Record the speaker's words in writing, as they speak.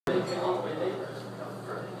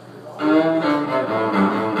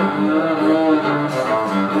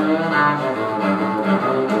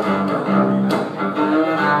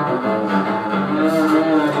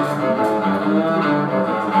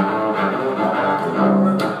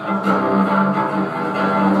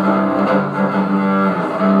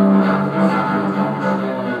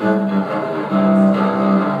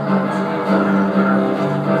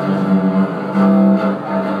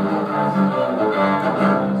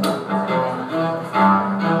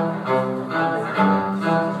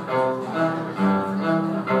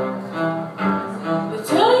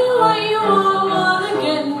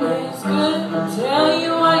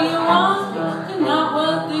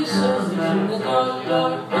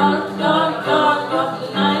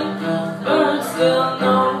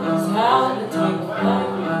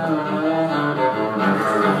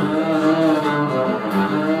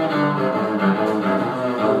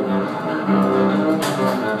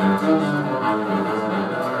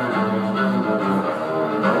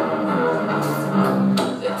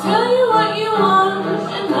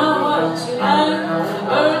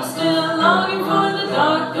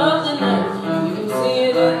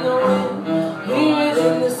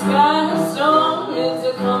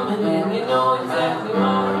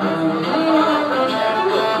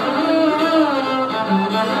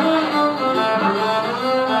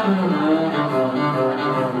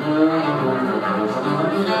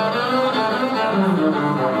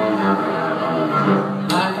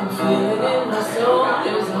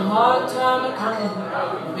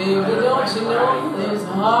Baby, don't you know there's a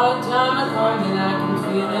hard time a-coming? I can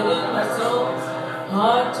feel it in my soul.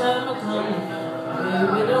 Hard time a-coming.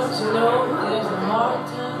 Baby, don't you know there's a hard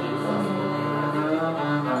time a-coming?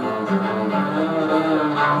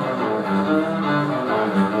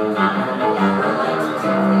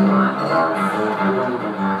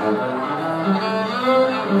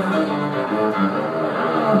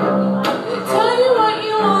 They tell you what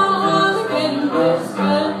you want, getting this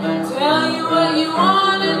good. Tell you what you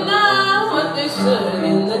want and not what they should.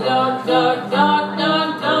 In the dark, dark, dark,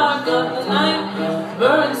 dark, dark of the night,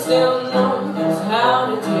 birds still knows how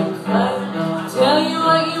to take flight. Tell you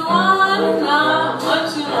what you want and not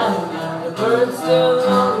what you like. The birds still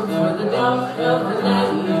long for the dark of the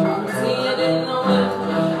night. You can see it in the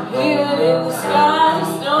wind, hear it in the sky.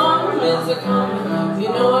 Storm is a-coming. You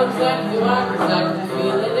know exactly why, 'cause I can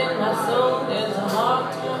feel it in my soul. There's a hard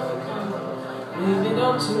time a-coming. Baby,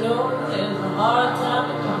 don't you know there's a hard time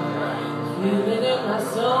a-coming? Feel it in my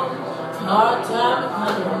soul, hard time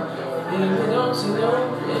a-coming. Baby, don't you know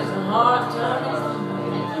there's a hard time a-coming?